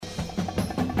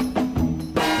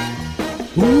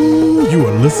Ooh, you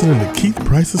are listening to Keith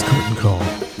Price's Curtain Call.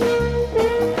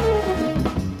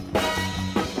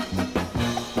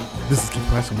 This is Keith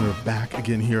Price, and we're back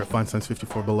again here at Feinstein's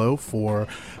 54 Below for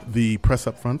the press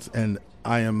up fronts, and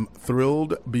I am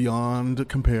thrilled beyond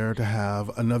compare to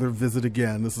have another visit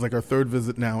again. This is like our third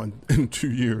visit now in 2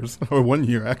 years, or 1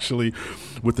 year actually,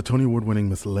 with the Tony Award-winning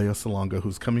Miss Lea Salonga,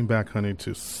 who's coming back, honey,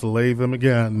 to slay them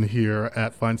again here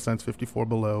at Feinstein's 54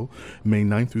 Below, May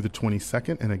 9th through the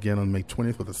 22nd, and again on May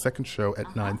 20th with a second show at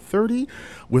 9:30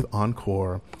 with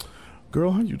Encore.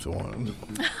 Girl, how you doing?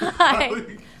 Hi.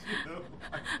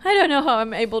 I don't know how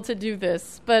I'm able to do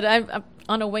this, but I'm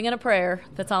on a wing and a prayer.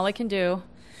 That's all I can do.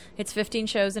 It's 15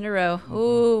 shows in a row.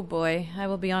 Oh boy, I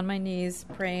will be on my knees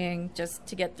praying just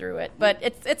to get through it. But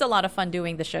it's a lot of fun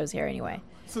doing the shows here anyway.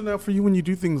 So now for you, when you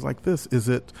do things like this, is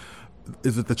it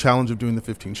the challenge of doing the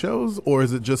 15 shows, or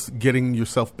is it just getting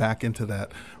yourself back into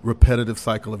that repetitive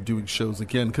cycle of doing shows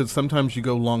again? Because sometimes you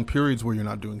go long periods where you're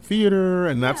not doing theater,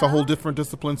 and that's a whole different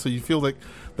discipline. So you feel like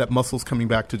that muscle's coming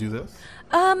back to do this?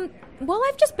 Well,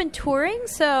 I've just been touring,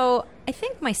 so I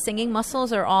think my singing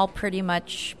muscles are all pretty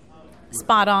much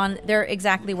spot on. They're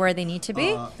exactly where they need to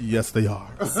be. Yes, they are.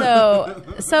 So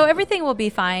everything will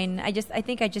be fine. I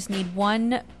think I just need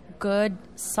one good,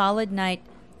 solid night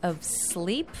of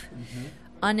sleep,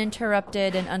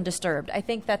 uninterrupted and undisturbed. I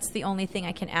think that's the only thing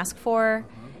I can ask for,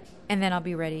 and then I'll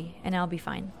be ready, and I'll be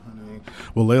fine.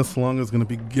 Well, Lea Salonga is going to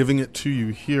be giving it to you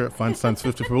here at Feinstein's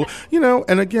 54. You know,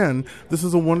 and again, this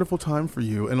is a wonderful time for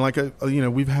you. And like,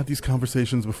 we've had these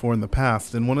conversations before in the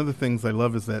past. And one of the things I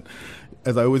love is that,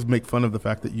 as I always make fun of the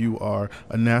fact that you are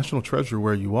a national treasure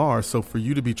where you are. So for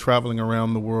you to be traveling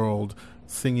around the world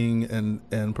singing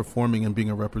and performing and being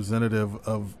a representative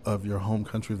of your home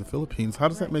country of the Philippines, how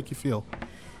does that make you feel?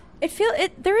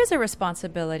 There is a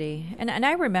responsibility. And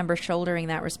I remember shouldering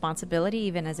that responsibility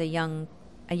even as a young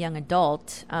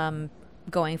adult,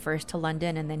 going first to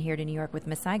London and then here to New York with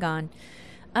Miss Saigon.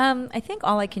 I think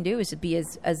all I can do is to be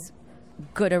as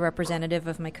good a representative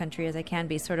of my country as I can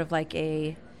be, sort of like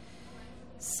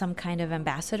some kind of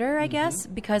ambassador, I guess,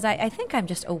 because I think I'm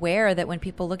just aware that when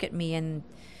people look at me and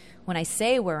when I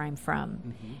say where I'm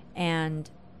from, and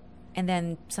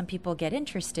then some people get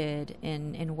interested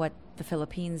in what the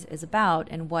Philippines is about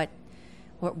and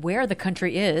where the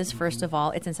country is. First of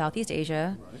all, it's in Southeast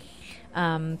Asia.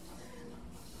 Right.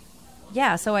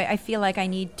 So I feel like I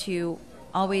need to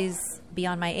always be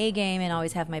on my A game and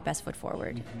always have my best foot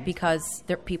forward, because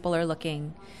people are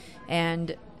looking,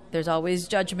 and there's always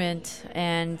judgment,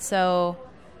 and so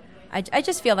I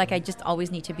just feel like I just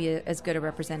always need to be as good a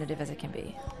representative as I can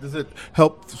be. Does it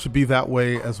help to be that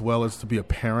way as well as to be a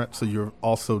parent, so you're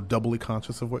also doubly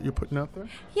conscious of what you're putting out there?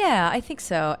 Yeah, I think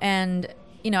so. And,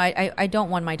 I don't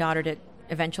want my daughter to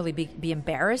eventually be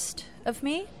embarrassed of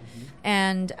me.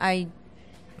 And I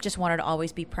just want her to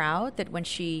always be proud that when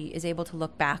she is able to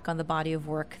look back on the body of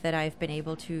work that I've been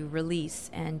able to release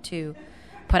and to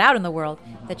put out in the world,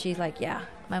 that she's like, yeah,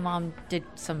 my mom did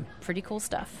some pretty cool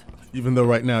stuff. Even though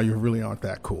right now you really aren't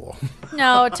that cool.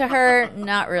 No, to her,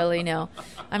 not really, no.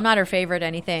 I'm not her favorite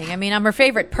anything. I mean, I'm her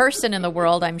favorite person in the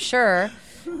world, I'm sure,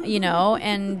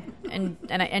 and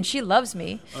she loves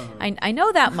me. I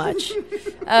know that much.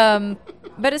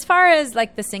 But as far as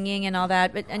like the singing and all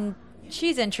that, and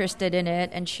she's interested in it,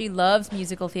 and she loves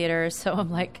musical theater, so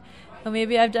I'm like, well,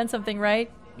 maybe I've done something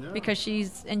right, because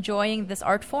she's enjoying this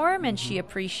art form, and she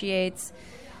appreciates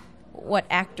what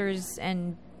actors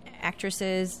and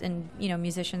actresses and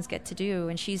musicians get to do,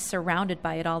 and she's surrounded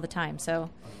by it all the time. So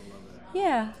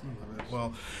yeah.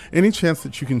 Well, any chance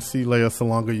that you can see Lea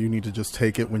Salonga, you need to just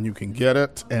take it when you can get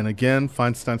it. And again,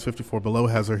 Feinstein's 54 Below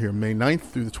has her here May 9th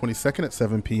through the 22nd at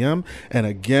 7 p.m. and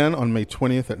again on May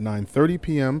 20th at 9:30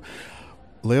 p.m.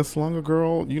 Lea Salonga,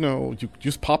 girl, you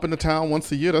just pop into town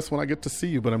once a year. That's when I get to see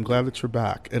you, but I'm glad that you're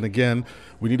back. And again,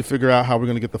 we need to figure out how we're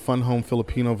going to get the Fun Home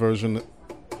Filipino version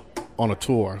on a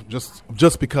tour, just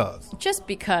because. Just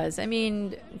because. I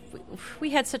mean,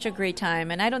 we had such a great time,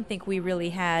 and I don't think we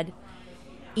really had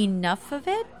enough of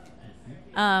it.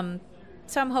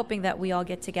 So I'm hoping that we all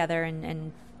get together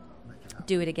and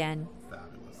do it again.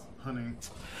 Fabulous. Honey.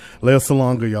 Lea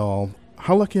Salonga, y'all.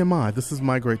 How lucky am I? This is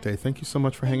my great day. Thank you so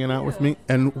much for hanging out with me,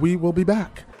 and we will be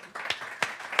back.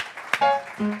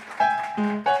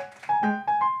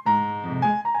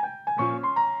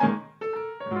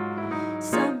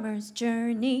 Summer's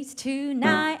journeys to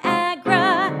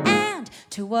Niagara and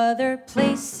to other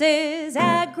places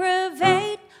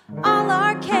aggravate all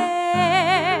our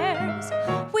cares.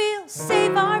 We'll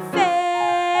save our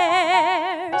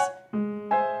fares.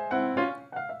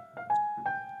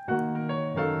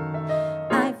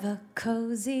 I've a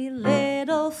cozy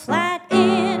little flat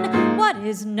in in what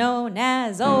is known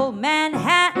as Old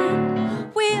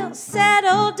Manhattan. We'll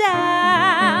settle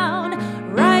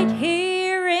down right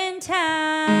here in town.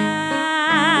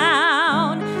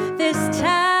 This town.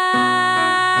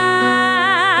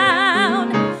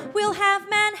 We'll have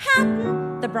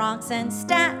Manhattan, the Bronx, and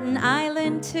Staten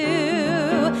Island too.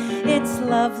 It's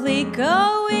lovely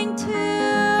going to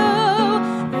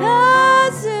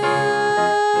the zoo.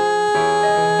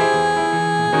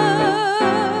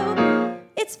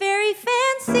 It's very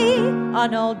fancy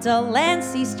on Old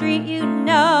Delancey Street, you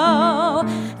know.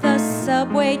 The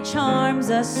subway charms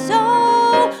us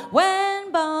so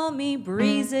when balmy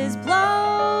breezes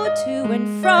blow to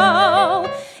and fro.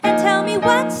 And tell me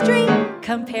what street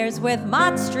compares with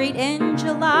Mott Street in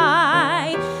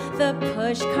July. The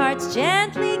push carts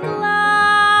gently gliding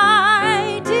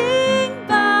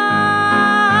by.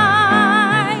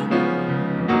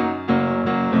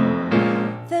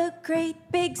 The great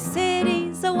big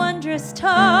city's a wondrous toy,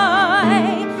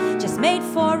 just made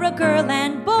for a girl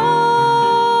and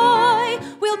boy.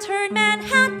 We'll turn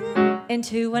Manhattan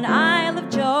into an Isle of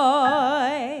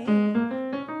Joy.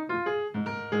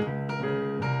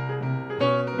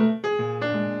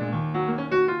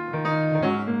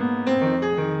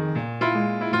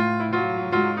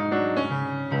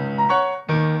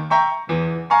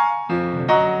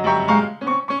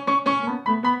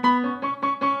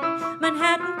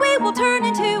 Manhattan we will turn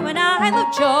into an Isle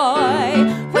of Joy.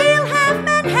 We'll have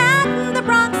Manhattan, the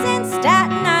Bronx, and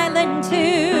Staten Island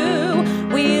too.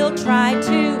 We'll try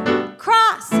to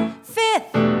cross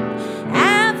Fifth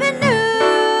Avenue.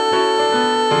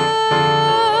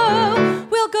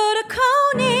 We'll go to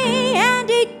Coney and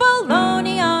eat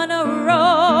bologna on a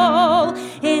roll.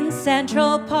 In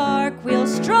Central Park we'll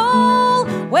stroll,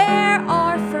 where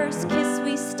our first kiss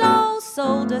we stole,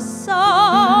 soul to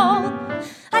soul.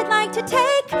 I'd like to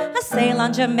take a sail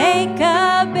on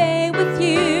Jamaica Bay with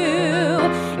you,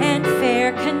 and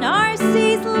fair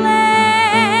Canarsie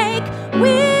Lake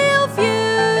we'll view.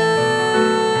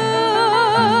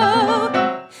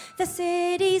 The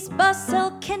city's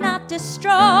bustle cannot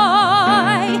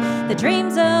destroy the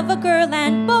dreams of a girl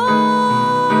and boy.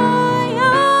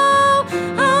 Oh,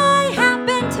 I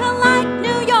happen to like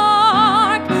New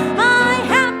York. I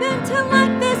happen to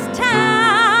like this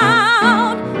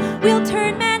town. We'll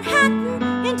turn Manhattan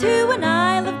into an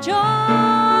Isle of Joy.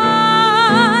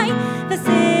 The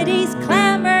city's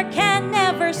clamor can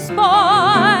never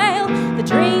spoil the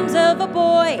dreams of a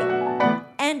boy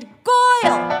and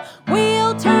Goyle.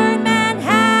 We'll turn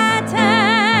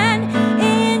Manhattan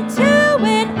into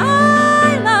an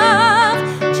Isle of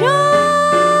Joy.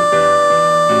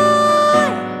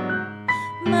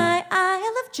 My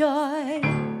Isle of Joy.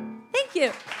 Thank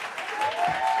you.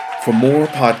 For more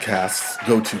podcasts,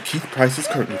 go to Keith Price's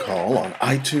Curtain Call on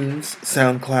iTunes,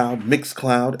 SoundCloud,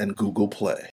 Mixcloud, and Google Play.